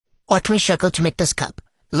Watch me struggle to make this cup.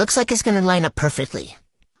 Looks like it's gonna line up perfectly.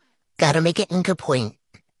 Gotta make it in good point.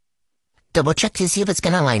 Double check to see if it's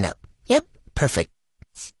gonna line up. Yep, perfect.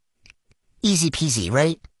 Easy peasy,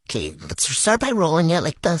 right? Okay, let's start by rolling it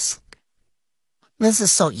like this. This is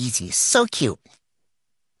so easy, so cute.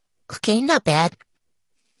 Okay, not bad.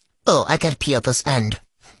 Oh, I gotta peel this end.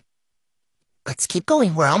 Let's keep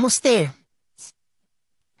going, we're almost there.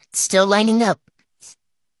 It's still lining up.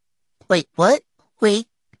 Wait, what? Wait.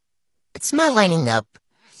 It's not lining up.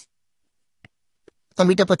 Let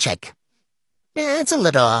me double check. Yeah, it's a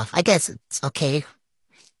little off. I guess it's okay.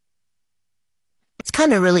 It's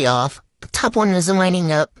kind of really off. The top one isn't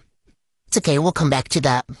lining up. It's okay, we'll come back to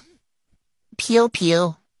that. Peel,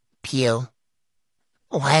 peel, peel.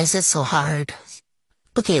 Why is it so hard?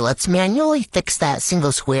 Okay, let's manually fix that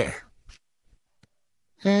single square.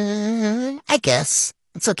 I guess.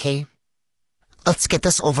 It's okay. Let's get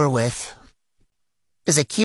this over with. Is it cute?